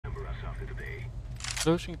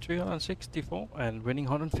Losing 364 and winning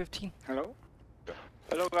 115. Hello?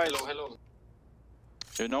 Hello guys. Hello, hello.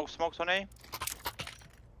 You know smokes on A?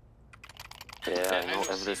 Yeah, I I know know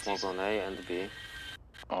every cities. smoke on A and B.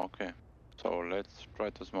 Okay. So let's try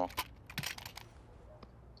to smoke.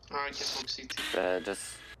 I can smoke CT.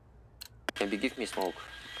 Just maybe give me smoke.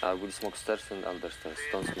 I will smoke stairs and other stairs.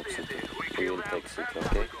 Don't smoke city. We will take city,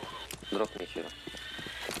 okay? Drop me here.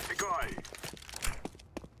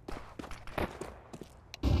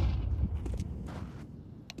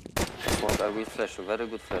 Smoke, I will flash you. Very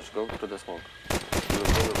good flash. Go through the smoke. Go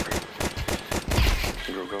with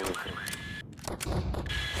him. Go with him.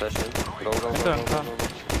 Flash in. Go.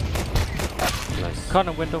 Nice.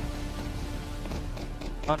 Corner window.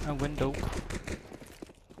 Corner window.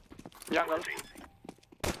 Jungle.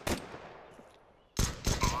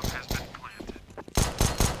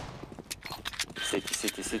 City.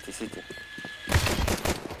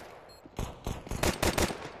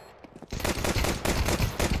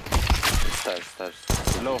 Stairs.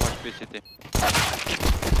 Low HP city.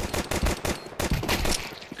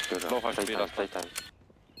 Good. Low HP last Play time.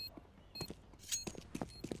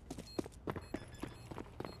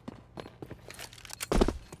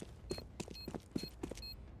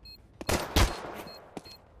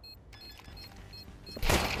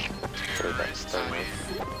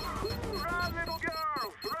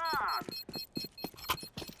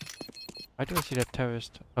 I do see that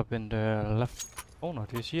terrorist up in the left corner.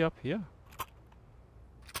 Do you see up here?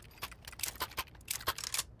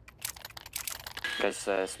 Guys,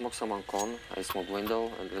 smoke someone con, I smoke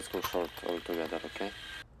window, and let's go short all together, okay?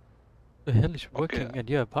 The hell is working in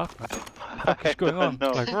your apartment? What is going on?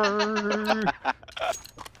 No. Like,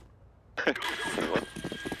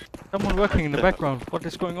 someone working in the background. What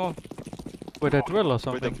is going on? With a drill or With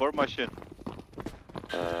something? the board machine.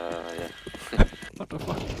 Yeah. What the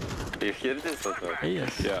fuck? Do you hear this or what?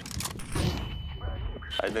 Yes. Yeah.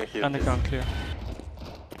 I don't hear this. Underground clear.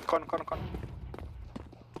 Con.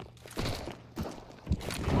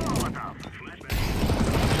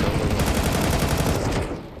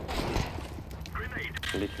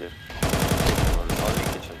 Be clear. All in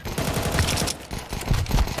kitchen.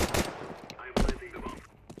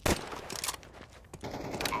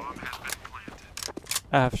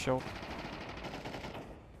 I have short.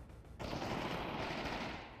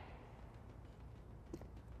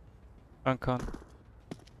 One con.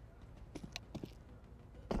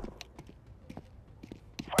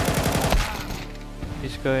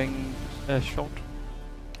 He's going short.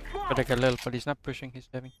 But like a little, but he's not pushing, he's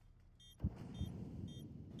having.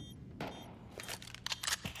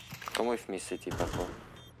 Come with me, city, purple.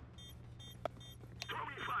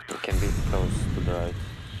 You can be close to the right.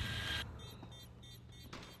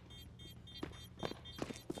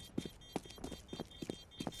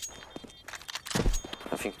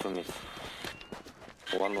 I think 2 mid.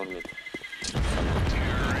 1 more mid.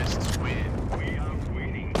 Terrorists win. We are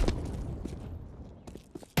winning.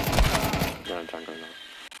 They're in jungle now.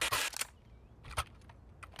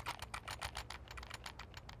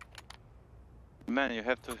 Man, you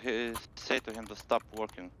have to say to him to stop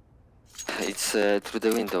working. It's through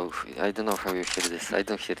the window. I don't know how you hear this. I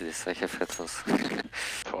don't hear this. I have headphones.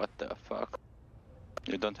 What the fuck?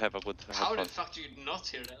 You don't have a good How the headphones. fuck do you not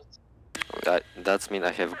hear that? That means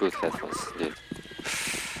I have good headphones, dude.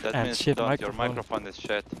 That And means shit your microphone. microphone is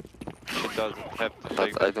shit. She doesn't have to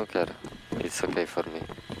take But I don't care. It's okay for me.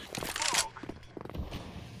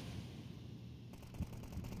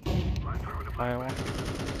 Fire one.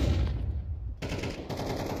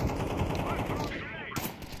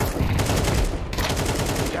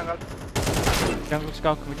 Jungle. Jungle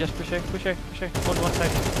scout, can we just push A? Hold one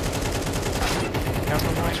side.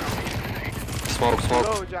 Jungle one. Smoke.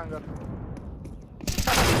 Hello jungle.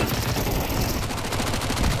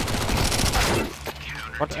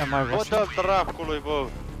 What am I What rushing? does Dracula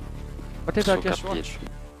evolve? What did I Look just up watch?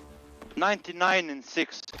 99 and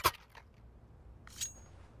 6.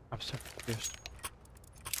 I'm so confused.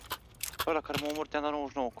 Ăla care mă omor te-a dat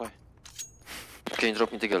 99 cu aia. Can you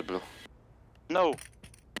drop me the girl blue? No!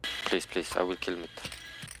 Please, I will kill mid.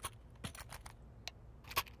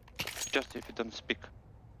 Just if you don't speak.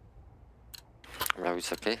 Now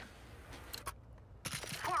it's okay?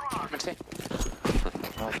 Merci.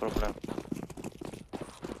 No problem.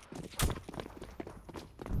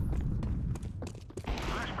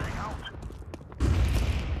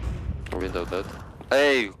 Window dead.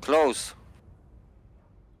 Hey, close!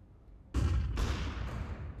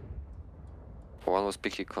 One was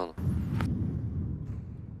picky con.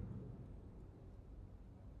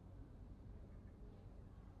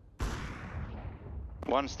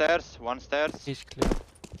 One stairs. He's clear.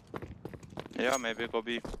 Yeah, maybe go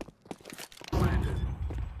B.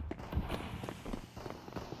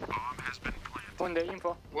 On the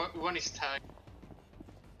info. One is tagged.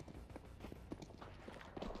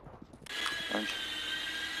 Range.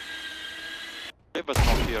 Leave a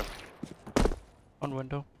smoke here. On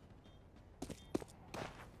window.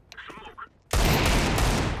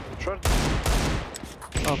 Short.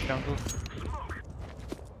 Oh, jungle.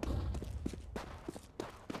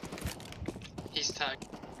 He's tagged.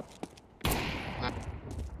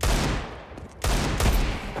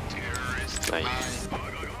 Nice.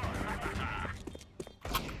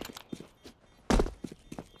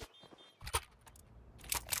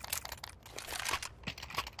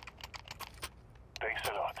 Thanks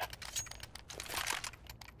a lot.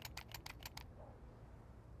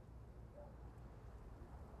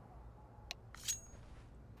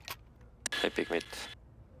 They pick mid.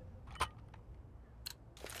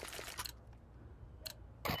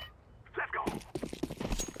 Let's go.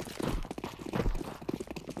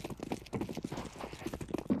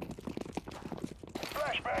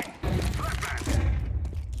 Flashbang. Flashbang.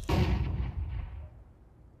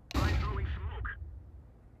 I'm throwing smoke.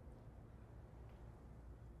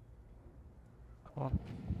 Come on.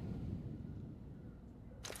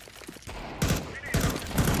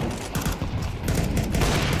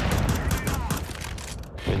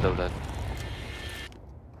 Window dead.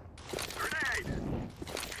 Grenade.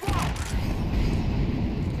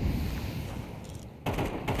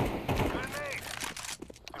 Grenade.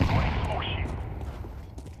 Deploying smoke shield.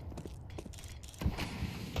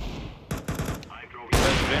 I'm throwing.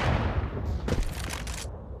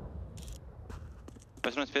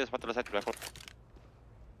 Jos nyt viedä patella sätkyllä.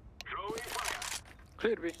 Throwing fire.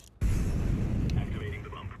 Clear B. Activating the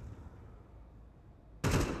bump.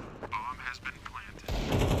 Bomb has been planted.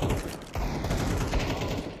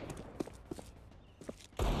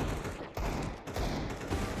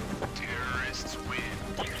 Terrorists win.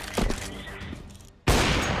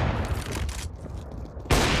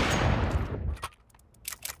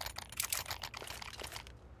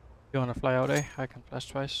 You wanna fly out A? I can flash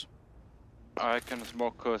twice. I can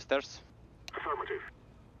smoke stairs. Affirmative.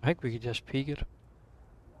 I think we could just peek it.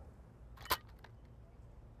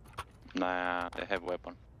 Nah, they have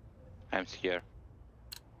weapon. I'm scared.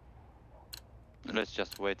 Let's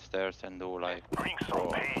just wait stairs and do like... Bring some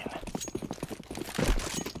pain.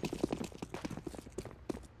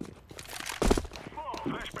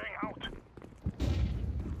 Flashbang out.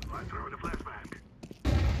 I'm throwing a flashbang.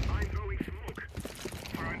 I'm throwing smoke.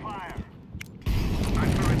 Throwing fire. I'm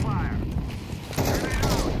throwing fire. Grenade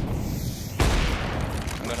out.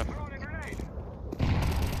 I'm gonna... Throwing a grenade.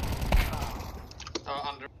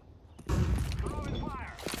 Under. Throwing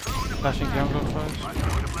fire. Throwing a Flashing flashbang. jungle twice. I'm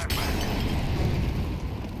throwing a flashbang.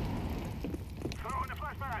 Throwing a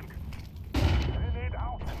flashbang. Grenade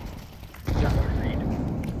out.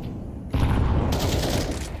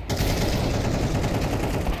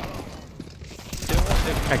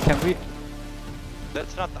 Can we?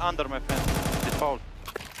 That's not under, my friend. It's foul.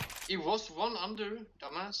 It was one under,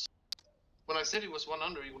 dumbass. When I said it was one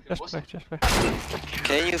under, it Just play, wasn't. just play.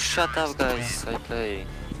 Can you shut up, guys? I play.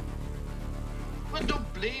 But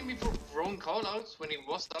don't blame me for wrong callouts when it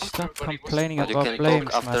was under. Stop but it was complaining But you about can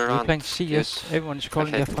blames, talk after man. We're round. playing CS. Yes. Everyone is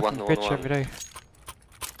calling their hate fucking 1-1-1. bitch every day.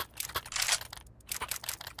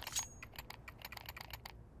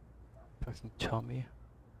 Fucking Tommy.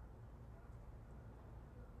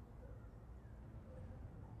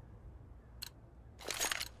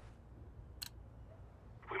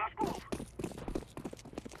 We must move.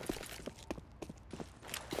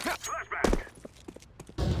 Flashbang.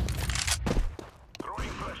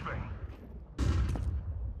 Throwing flashbang.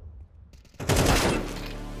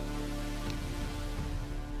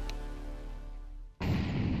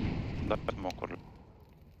 That's smoke or...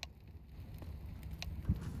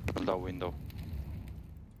 The window.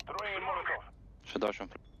 Throwing in Molotov. Shadowshun.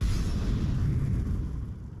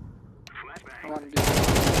 Flashbang. One B.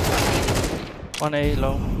 1 A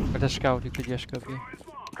low. With a scout, you could just go B. Throwing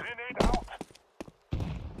smoke. Grenade out.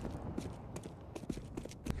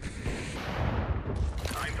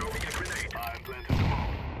 I'm throwing a grenade. I'm planting the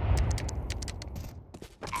bomb.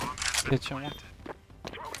 Hit someone.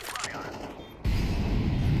 Throwing fire.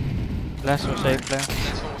 Last was A player.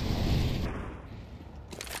 That's all.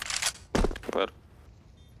 Where?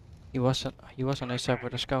 He was on A side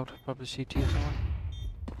with a scout. Probably CT or someone.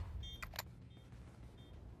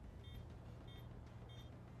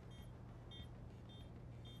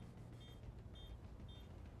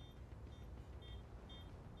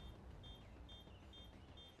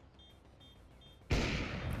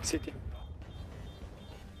 City.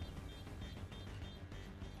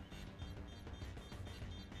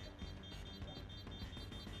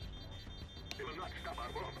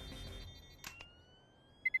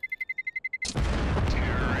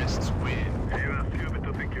 Terrorists win. You are stupid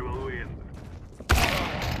to think you will win.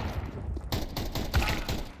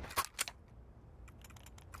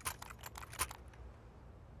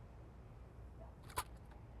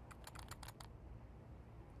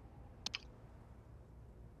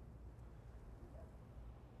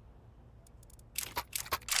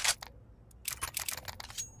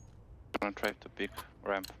 I'm gonna try to pick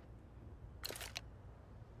ramp.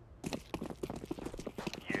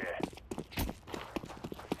 Yeah.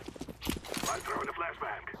 I throw in a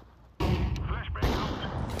flashbang. Flashbang out.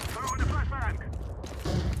 Throw in a flashbang.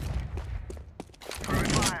 Throwing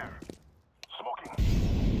fire. Smoking.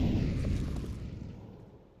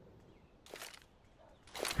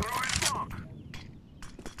 Throwing smoke.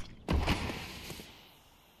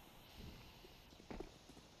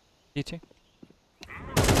 Eating.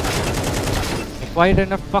 Why are they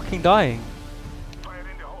not fucking dying? Fire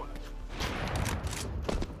in the hole.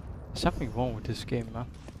 There's something wrong with this game, man.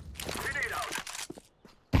 Grenade out.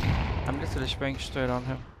 I'm literally spraying straight on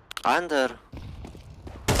him. Under.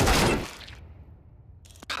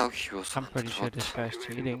 How he was. I'm pretty sure this guy's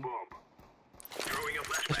cheating. Bomb. Throwing a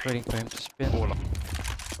flashbang. Just waiting for him to spin.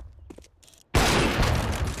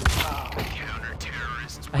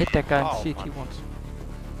 Counter-terrorists. I hit that guy Oh, in CT man. once.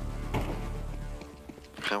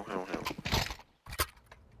 How?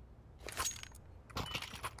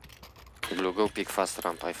 Blue, go pick fast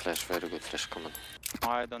ramp. I flash. Very good flash command.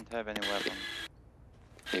 I don't have any weapon.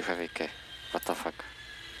 You have AK. What the fuck?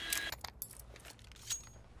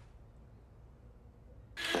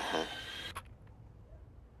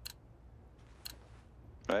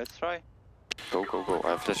 Let's try. Go.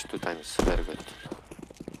 I flashed 2 times. Very good.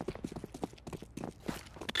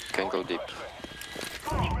 Can go deep.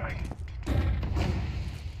 Flashbang.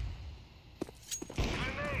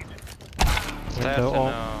 Stairs Window and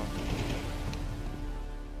all.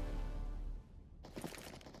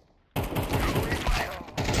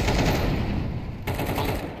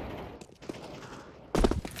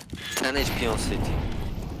 An HP on city.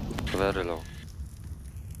 Very low.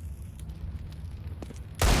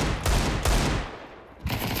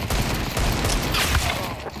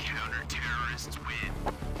 Counter-terrorists win.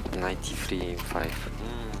 93 5.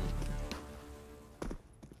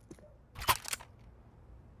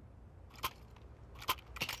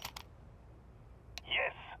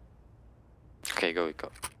 Yes. Okay, go. Okay.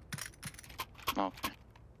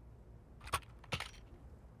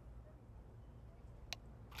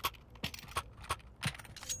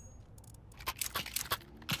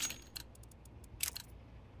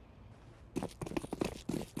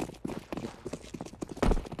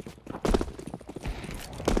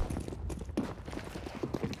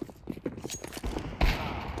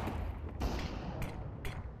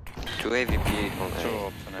 Two AVP on Two A.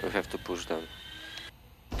 option. We have to push them.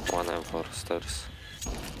 1 M4 stairs.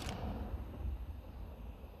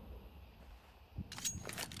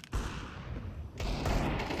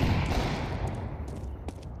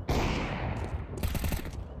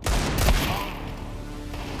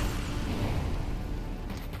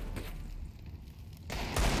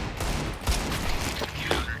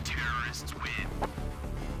 Counter-terrorists win.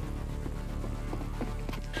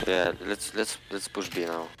 Yeah, let's push B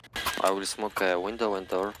now. I will smoke a window and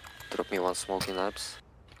door. Drop me 1 smoke in apps.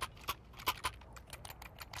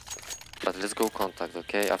 But let's go contact,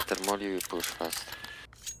 okay? After molly we push fast.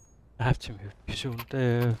 I have to move soon.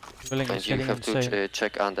 The dwelling And is you getting have to insane.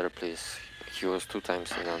 check under, please. He was 2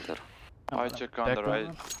 times in under. I check Back under.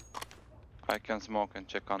 on. I can smoke and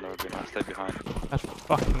check under. Behind. Stay behind. That's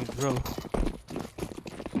fucking bro.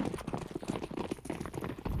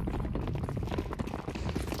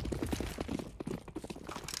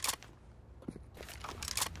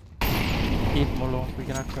 Keep him alone, we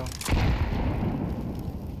cannot go.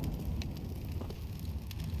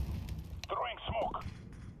 Throwing smoke.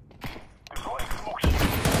 Deploying smoke.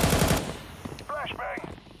 Flashbang.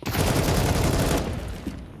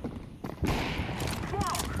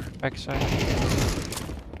 Backside.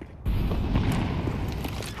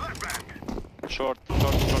 Flashbang. Short.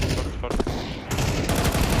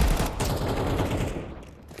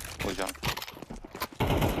 We jump.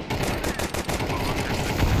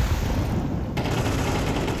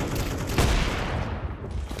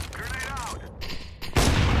 Grenade out.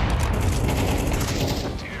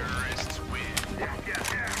 Terrorists win.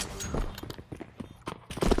 Yeah.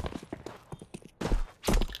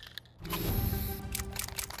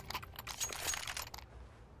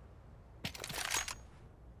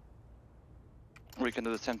 We can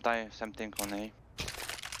do the same thing on A.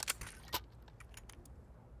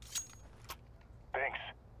 Thanks.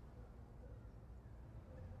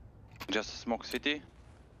 Just smoke city.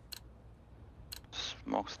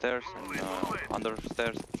 Smoke stairs and under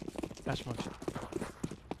stairs. That's much.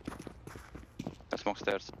 Smoke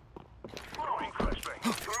stairs. Throwing flashbang.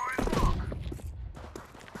 Throwing smoke.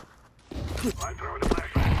 I'm throwing a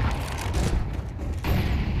flashbang.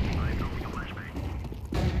 I'm throwing a flashbang.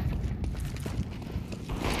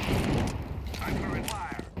 I'm throwing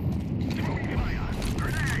fire. Throwing fire.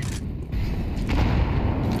 Grenade.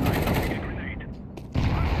 I'm throwing a grenade.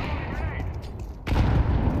 I'm throwing a grenade.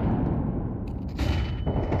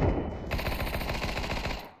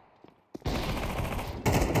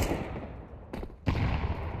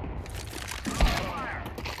 Fire.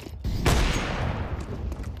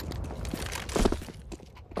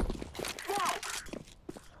 Smoke.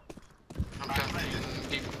 I'm planting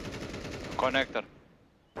deep. Connector.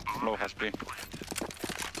 Low HP.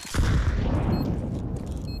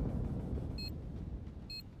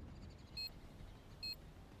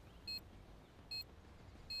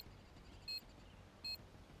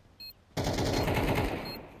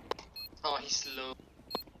 Oh, he's low.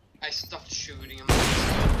 I stopped shooting him.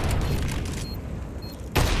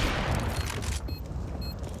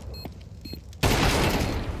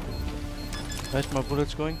 Where's my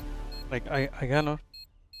bullets going? Like, I cannot.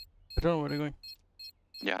 I don't know where they're going.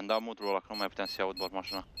 Jäähän tää on muut ruolak, no mä pitää siellä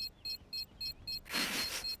outboard-masina.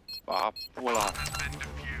 Apula.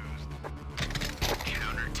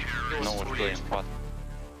 No one's doing what?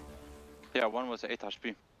 Yeah, one was 8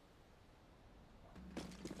 HP.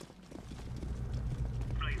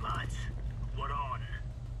 Right, lads. We're on.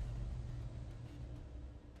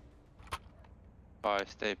 I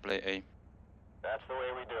stay play A. That's the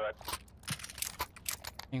way we do it.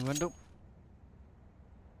 In window.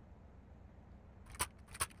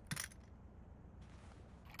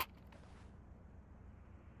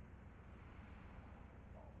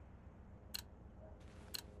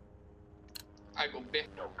 I go B.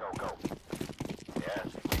 Go, go, go. Yes.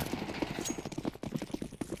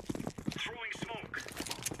 Throwing smoke.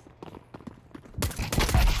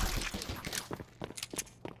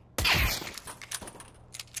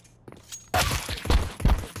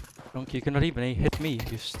 Donkey, you cannot even hit me,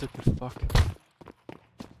 you stupid fuck.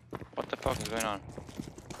 What the fuck is going on?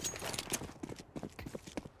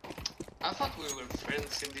 I thought we were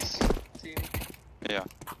friends in this team. Yeah.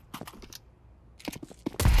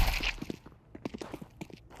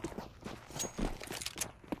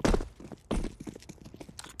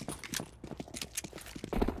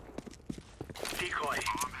 Decoy.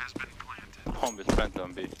 Bomb is planted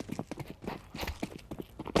on B.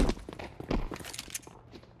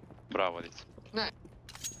 Bravo, this.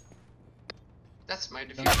 That's my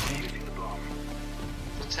defeat. Using the bomb.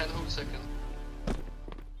 For 10 whole seconds.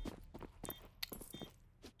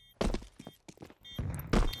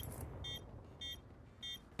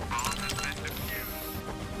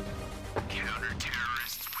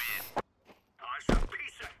 Counter-terrorists win. Oh, it's a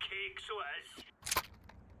piece of cake, so it is.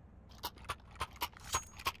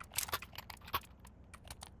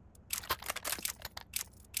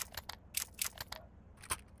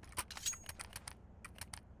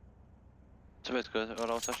 Så vet du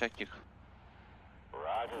hva også sjekker.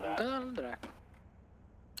 Roger that. Aldrig.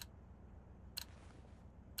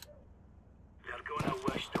 They're gonna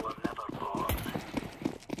wish they were never born.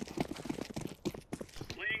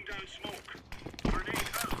 Laying down smoke. Grenade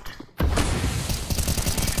out.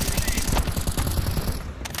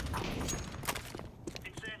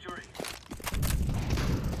 Incendiary.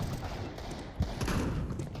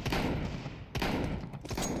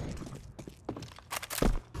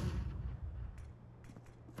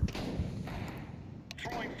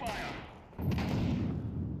 Throwing fire.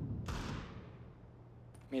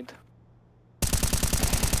 Mid.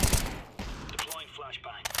 Deploying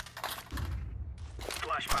flashbang.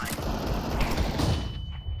 Flashbang.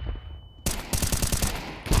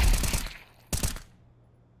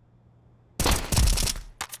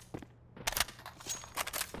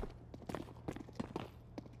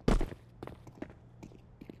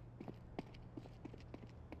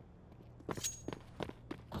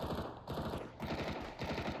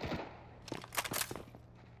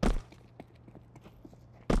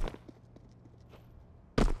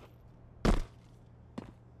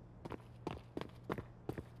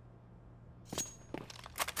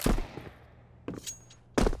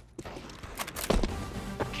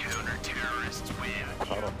 Counter-terrorists win.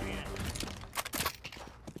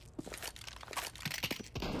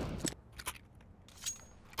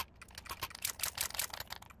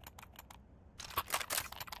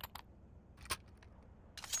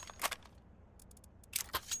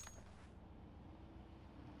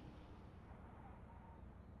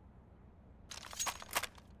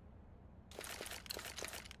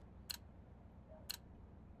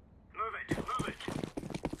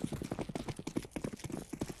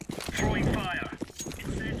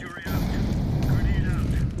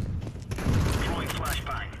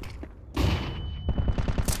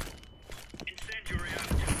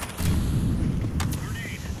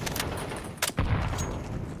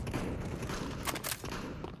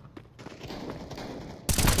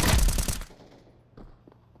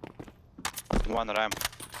 One ramp.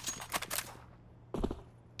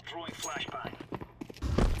 Throwing flashbang.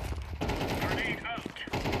 Grenade out.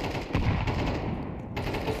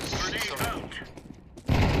 Grenade out.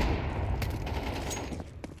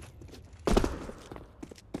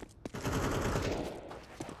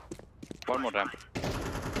 One more ramp.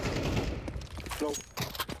 Low.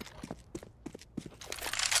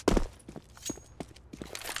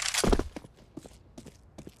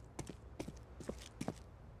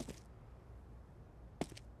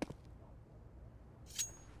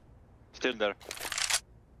 Still there.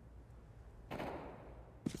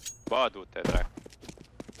 Vad ute är det?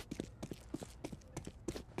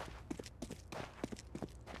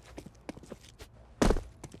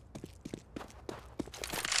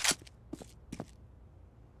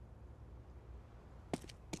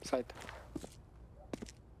 Side.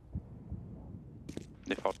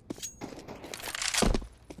 Default.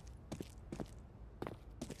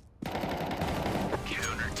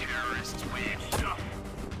 Counter-terrorists win. Stuff.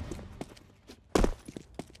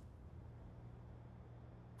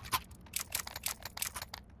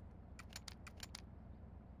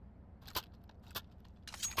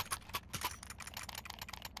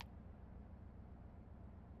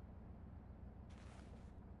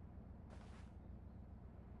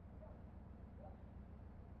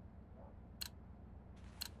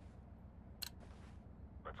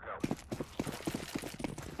 Let's go.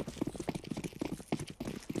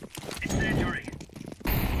 Incendiary.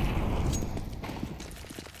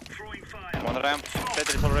 Throwing fire. One ramp.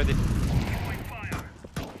 Peter is already. Throwing fire.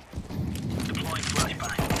 Deploying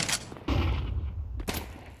flashbang.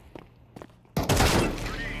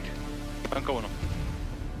 Grenade. Anka uno.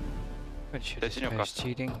 Good shit, There's this in your guy's custom.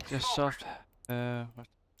 cheating. Just soft. What?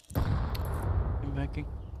 I'm hacking.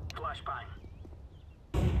 Flashbang.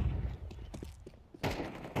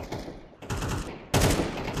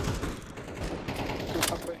 Two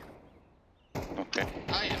halfway. Okej.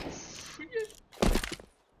 I am free.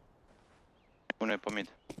 Uno är på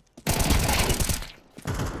mid.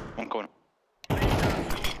 Anka uno.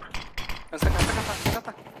 Stänga.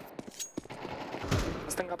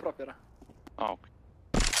 Stänga proprio era. Ah, okej.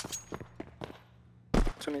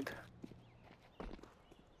 Su mid.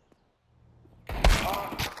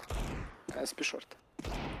 SP short.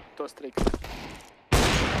 Two streak.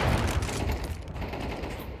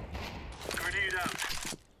 Grenade out.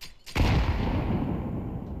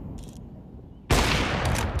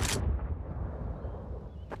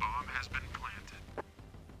 Bomb has been planted.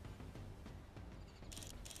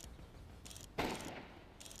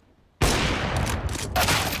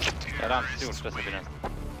 Era han stor stressad i den.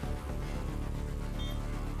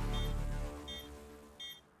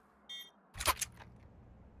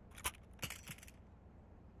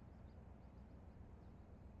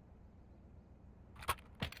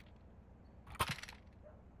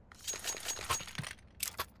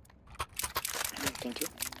 Thank you.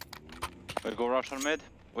 We'll go rush on mid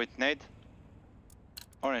with nade.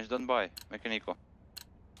 Orange, don't buy. Make an eco.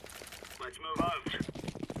 Let's move out.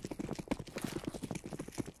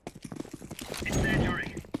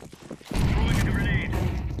 Incendiary. Throwing a grenade.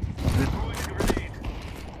 Throwing a grenade.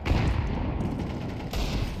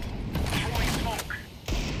 Throwing smoke.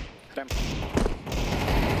 Ramp.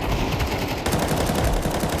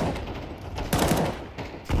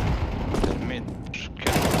 The mid.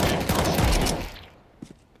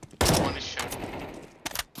 One is shot.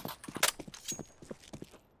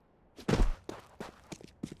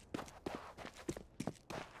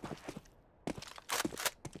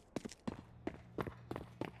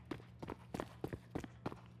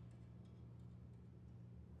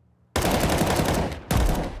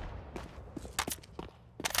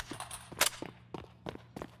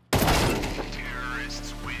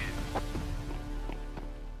 Terrorists win.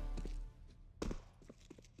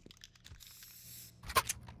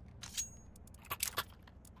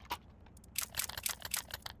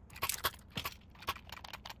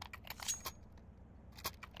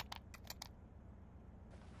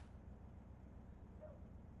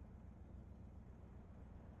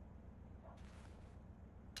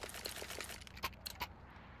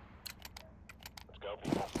 Let's go,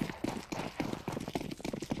 people.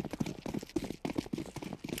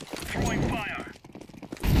 Throwing fire.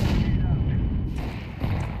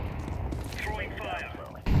 Throwing fire.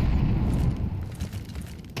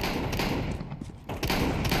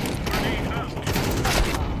 Grenade out.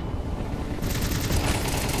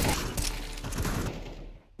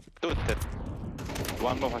 Tutte.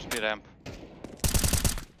 One more has been ramp.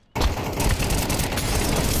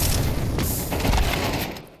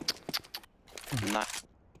 Nice.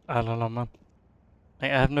 I don't know, man. I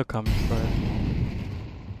have no comments for it.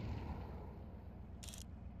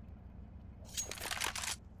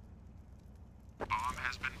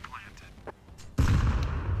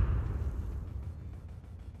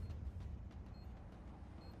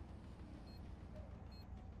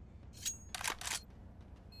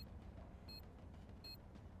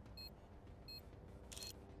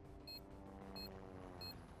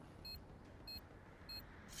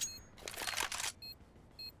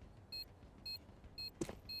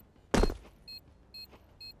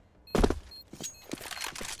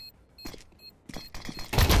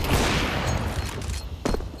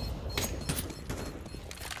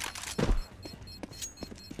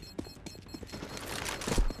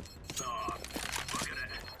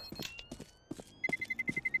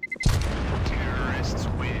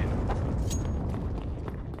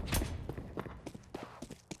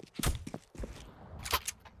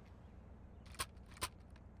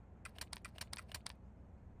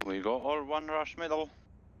 We go all one rush middle.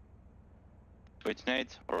 With nade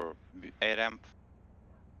or A ramp.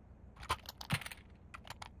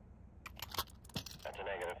 That's a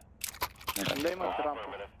negative. Da imate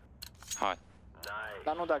rampu. Hi. Nice.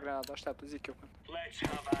 Da nu da grenada, așteaptă, zic eu când. Let's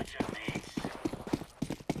have at your mates.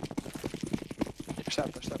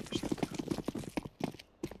 Așteaptă.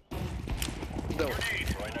 Dă-o.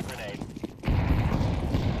 Throwing a grenade.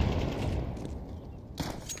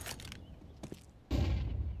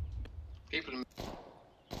 People in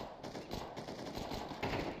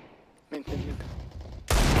Mint.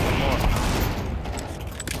 One more.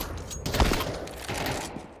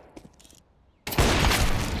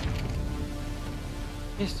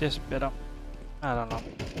 Is this better? I don't know.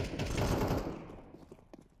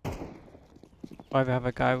 Why we have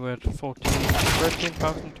a guy with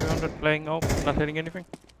 13,200 playing off, not hitting anything?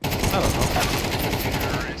 I don't know.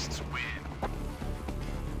 Terrorists win.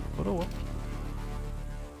 But oh well.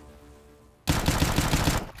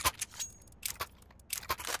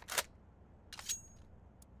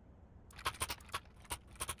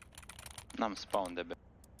 Nam spawn the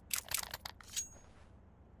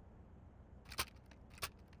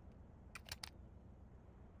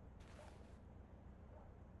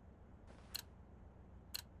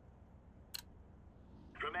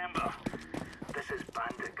Remember, this is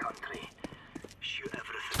bandit country. Shoot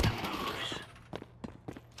everything that moves.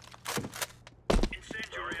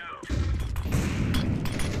 Incendiary out.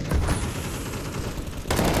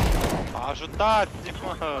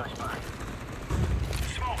 Ajutați-mă! Flashbang.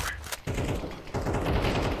 Smoke.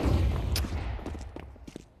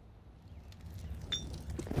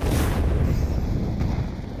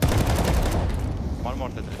 One more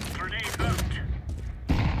to do. Grenade out.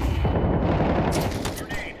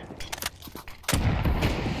 Grenade.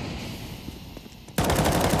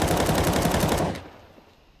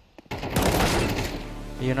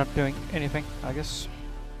 You're not doing anything, I guess.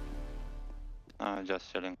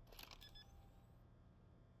 Just chilling.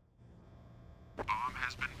 Bomb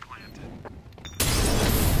has been planted.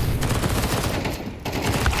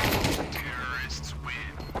 Terrorists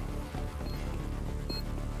win.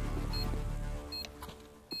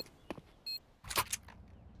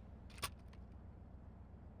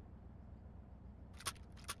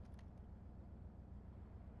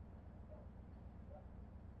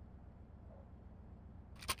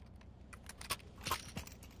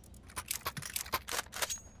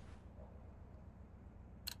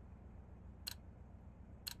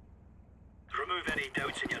 Remove any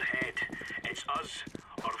doubts in your head. It's us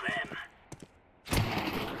or them.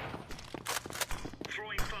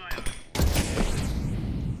 Throwing fire.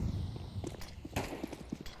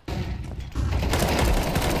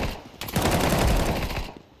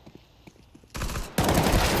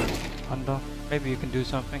 Under. Maybe you can do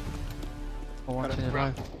something. For once in your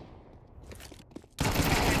life.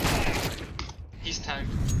 he's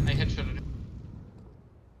tagged. I headshotted him.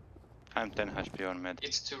 I'm 10 HP on mid.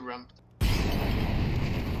 It's 2 ramped.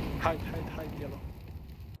 Hide, yellow.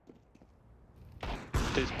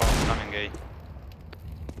 Two spawns coming A.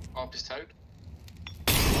 Op is tagged.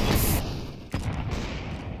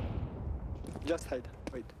 Just hide,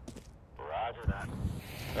 wait. Roger that.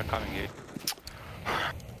 They're coming A.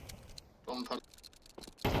 Bomb pump.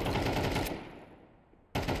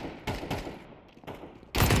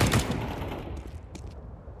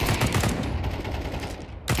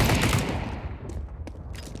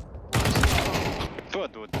 Two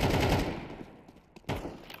dude.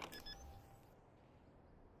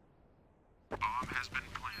 Bomb has been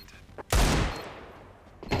planted.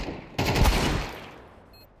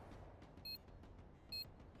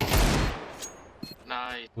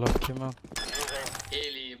 Nice. Lock him up.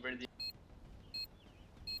 Haley, birdie.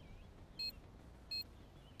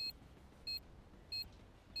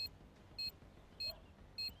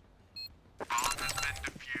 Bomb has been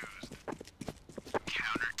defused.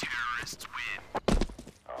 Counter-terrorists win.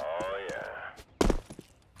 Oh yeah.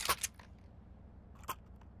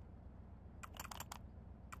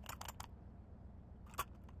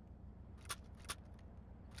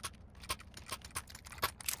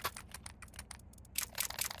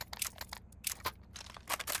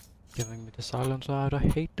 Giving me the silencer out. I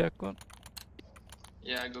hate that gun.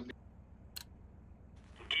 Yeah, go B.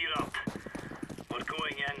 Gear up. We're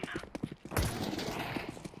going in.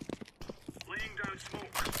 Laying down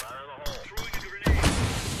smoke. Fire in the hole. Throwing a grenade.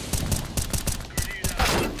 Grenade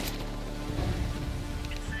out.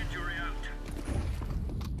 Incendiary out.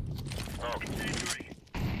 Oh. Incendiary.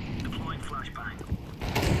 Deploying flashbang.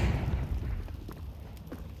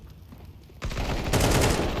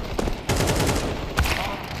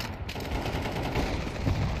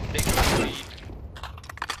 They go B.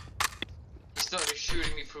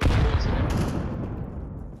 shooting me through the walls and everything.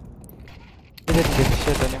 He didn't give a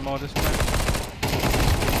shit anymore this time.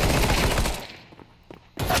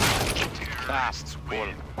 Fast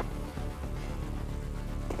wall.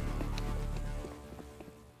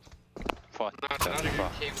 Fuck. Another guy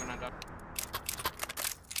came when I died.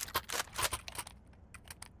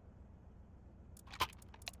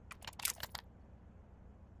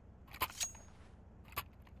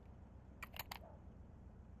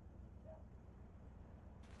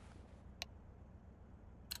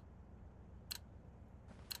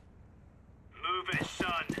 Move it,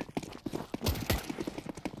 son.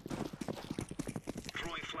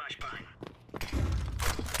 Throwing flashbang.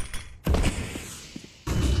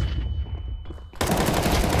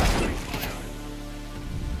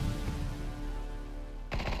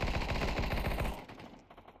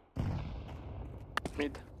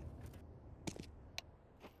 Mid.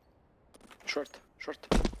 Short, short.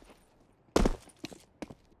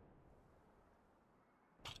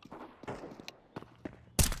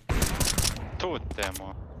 Tuut Teemu.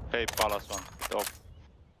 Hei palas on. Top.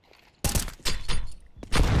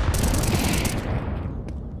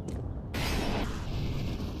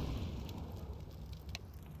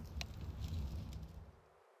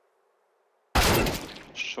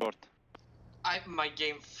 Short. My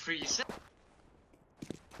game freezes.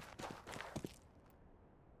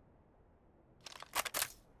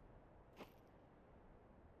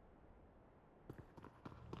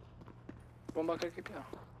 Bomba cred că e pe ea.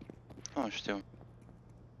 Nu știu.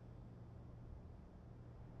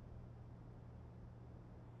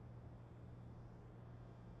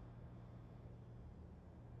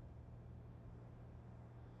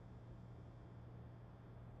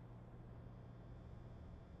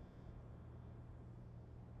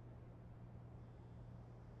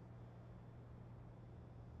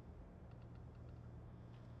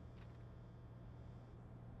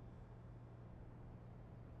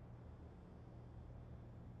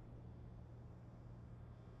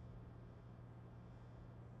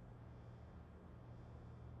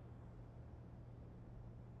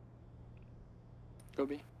 Go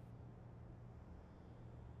B.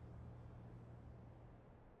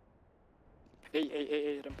 A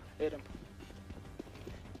ramp, A ramp.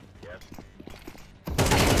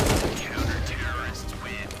 Counter-terrorists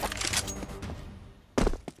win.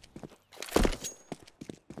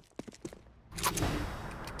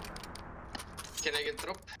 Can I get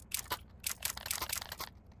drop?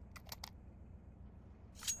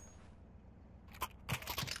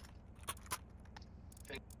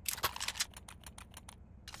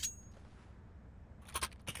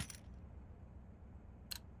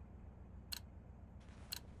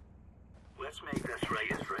 Let's make this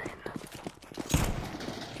rain rain.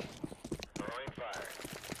 Throwing fire.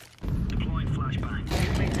 Deploying flashbang.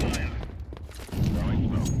 Giving fire. Throwing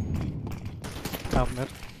smoke. Out mid.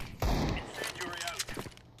 Incendiary out.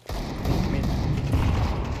 Mid.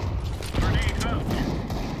 Grenade out.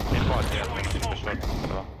 Niin vaatii, että meni sitten short.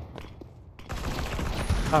 Hyvä.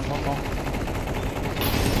 One more.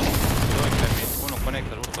 Oikein mid. Unul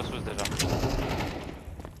connector, urcă sus deja.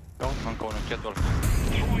 Încă unul, cat-wall.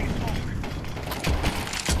 Throwing smoke.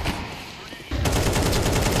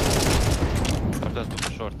 Ar dați după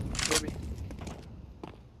short. Go B.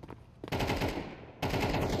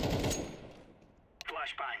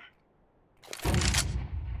 Flashbang.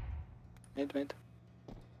 Mid.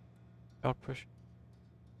 Out push.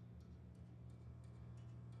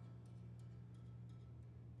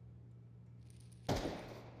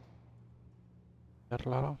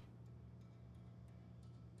 Jävlar.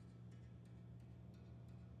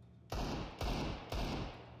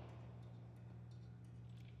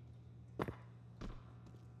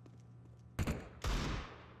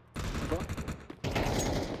 Go.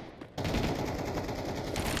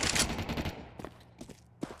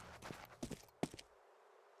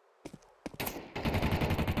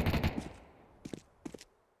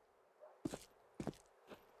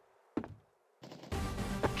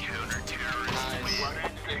 Counter-terrorists win. Run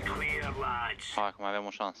in the clear, lads. Hai, că mai avem o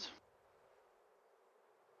șansă.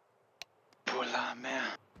 Pula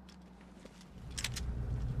mea.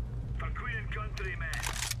 For Queen and Country, man.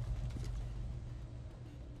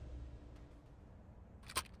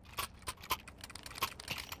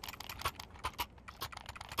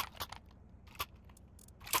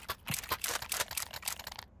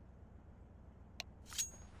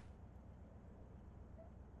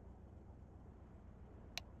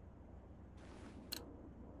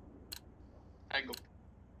 I go.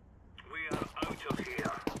 We are out of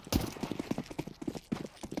here.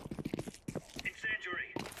 Incendiary.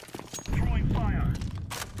 Throwing fire.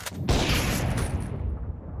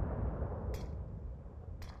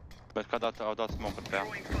 Vezi că au dat smoke-uri pe ea.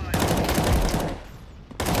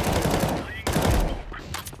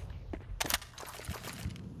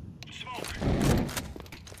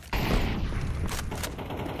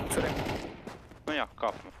 Nu ia,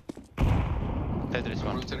 cap, mă. Tetris,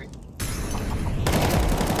 man. Brutally.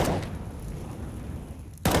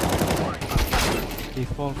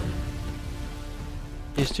 Default.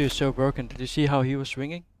 These two is so broken. Did you see how he was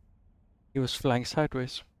swinging? He was flying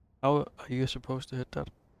sideways. How are you supposed to hit that?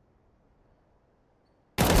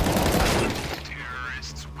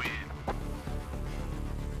 Terrorists win.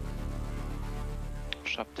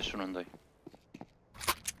 71-2.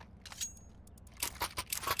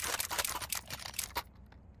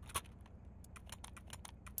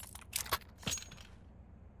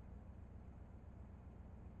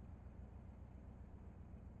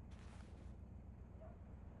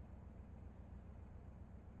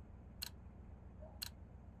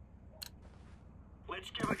 Let's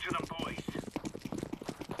give it to the boys.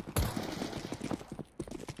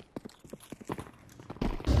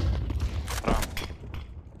 Ram.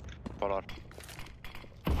 Polar.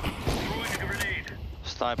 Throwing a grenade.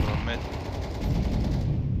 Sniper on mid.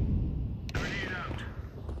 Grenade out.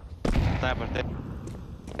 Sniper Tetris.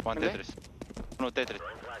 One Okay. Tetris. Nu, Tetris.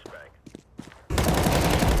 Flashbang.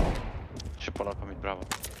 Și Polar pe mid, bravo.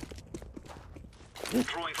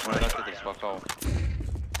 Throwing Mă era Tetris flashbang. pe acolo.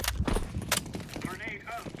 Grenade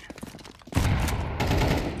out.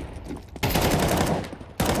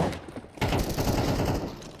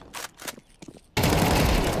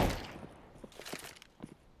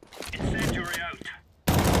 Incendiary out.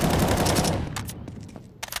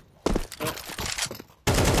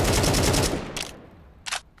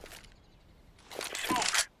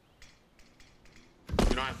 Smoke.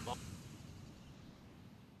 You don't have bomb.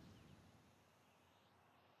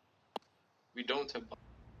 We don't have bomb.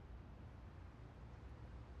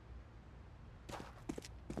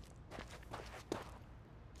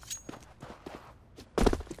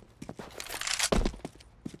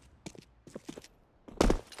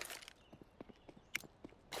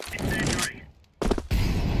 Incendiary.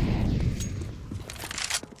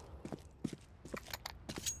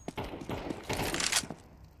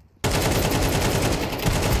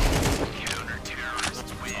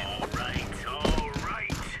 Counter-terrorists win. All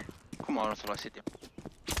right. Cum au ajuns la City?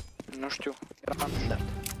 Nu știu, era în dreapta.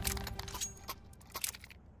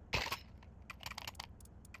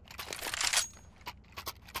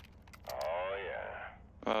 Oh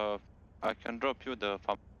yeah. I can drop you the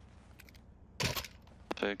farm.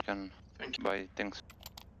 So you can Thank you. buy things.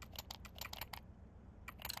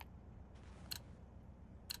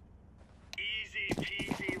 Easy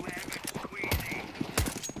peasy lemon squeezy.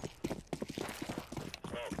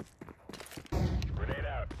 Smoke. Grenade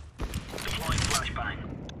out. Deploying flashbang.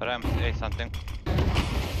 Ram, say something.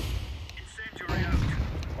 Incendiary out.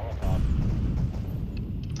 Molotov.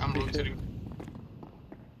 I'm rotating.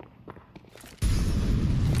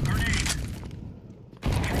 Grenade.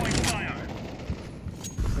 Throwing fire.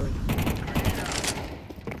 Grenade out.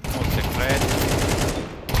 Multi red.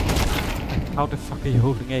 How the fuck are you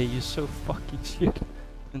holding A? You're so fucking shit.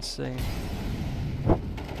 Insane.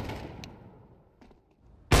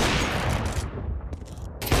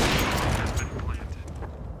 Has been planted.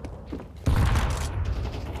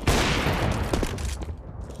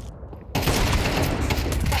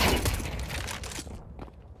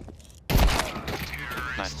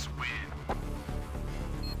 Nice. Win.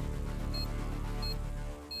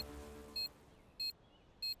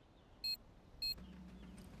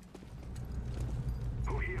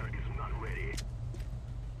 Who here is not ready?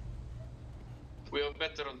 We are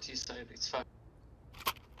better on T side, it's fine.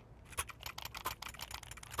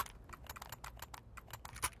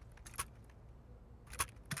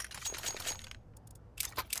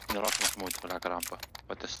 Ne rog să mă uit pe la rampă.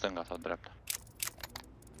 Poate stânga sau dreapta.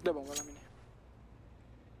 Dă bomba la mine.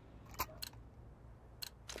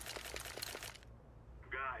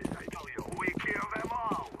 Guys, I tell you, we kill them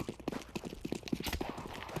all.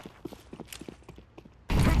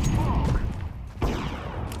 Smoke.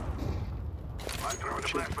 I'm throwing a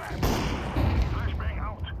flashbang. Flashbang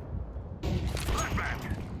out. Flashbang.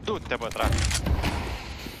 Du-te, bă, dracu!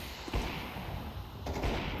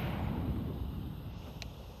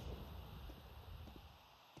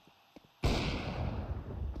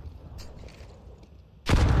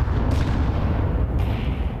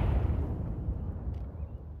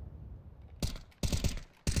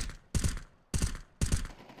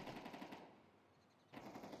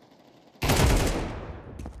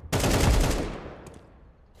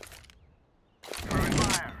 Throwing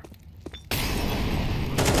fire.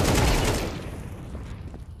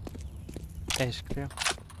 A is clear.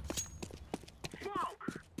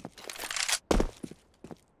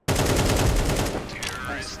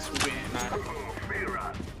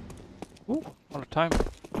 time.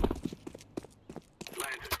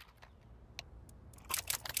 Planted.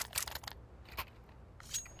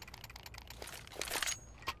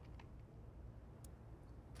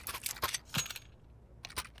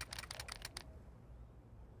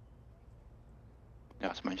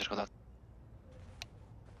 Ja, să mai încerc o dată.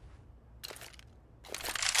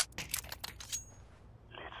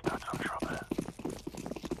 Let's start some trouble.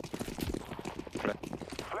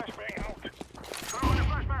 Flashbang out. Throwing a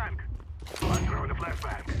flashbang. I'm throwing a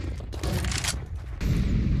flashbang.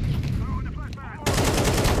 Throwing a flashbang.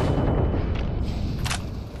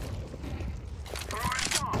 Throwing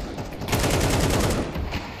bomb.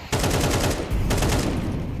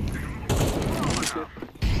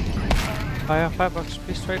 Fire, firebox,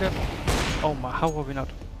 please straight up. Oh my, how are we not?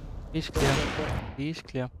 He's clear. He's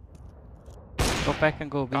clear. Go back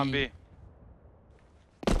and go B. Kan B.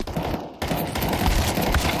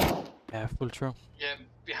 Yeah, full true. Yeah,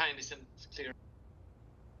 behind isn't clear.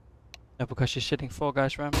 Yeah, because she's sitting 4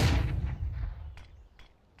 guys ramp.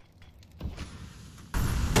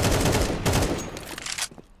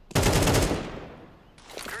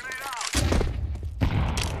 Grenade out.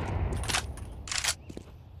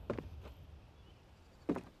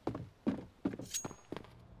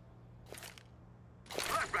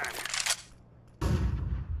 Flashbang.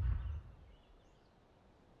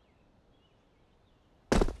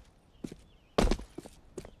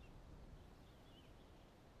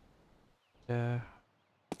 Yeah.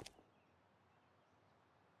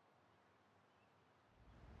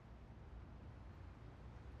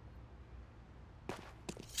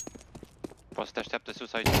 Poți să te așteaptă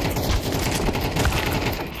sus aici.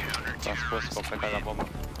 L-am spus că o plecat la bombă.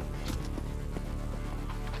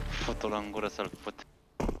 Fut-o în gură să-l put.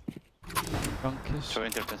 Drunk is. Și-o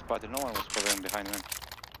intrat în spate, no one was covering behind me.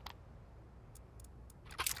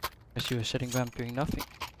 As you were sitting ramp doing nothing.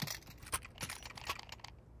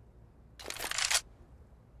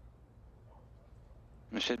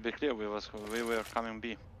 It should be clear, we were coming B.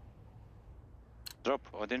 Drop,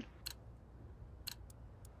 Odin.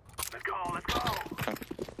 Let's go, let's go.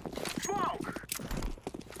 Smoke.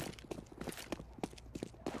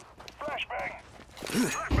 Flashbang.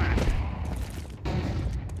 Flashbang.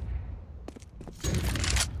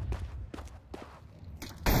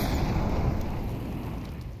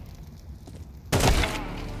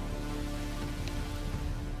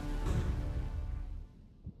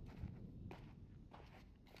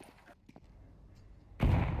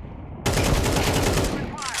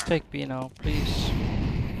 Take B now, please.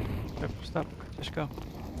 Stop, just go.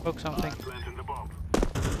 Smoke something. Planting the bomb.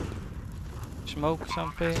 Smoke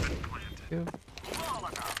something. You.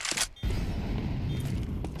 Molotov.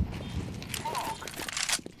 Smoke.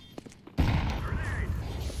 Grenade.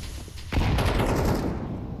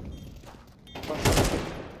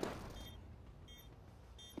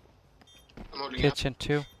 I'm holding up. Kitchen,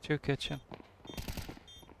 two kitchen.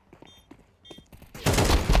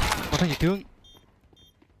 What are you doing?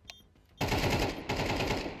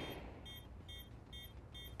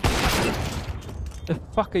 The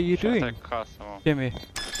fuck are you doing, Jimmy?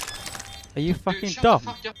 Are you fucking shut dumb? the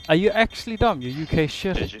fuck up. Are you actually dumb, you UK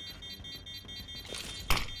shit? GG.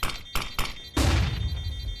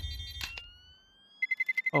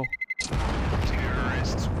 Oh.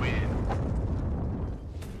 Terrorists win.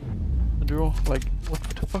 Drew, like, what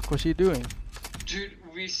the fuck was he doing? Dude,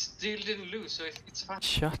 we still didn't lose, so it's fine.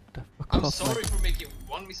 Shut the fuck I'm up, sorry man. for making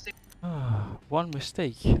one mistake. One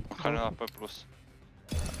mistake. Kan jag på plus?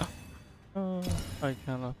 I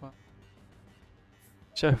cannot.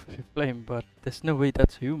 Sure, if you blame, but there's no way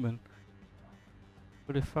that's human.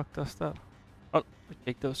 Who the fuck does that? Oh, we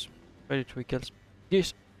take those. 33 kills.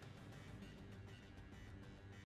 Yes.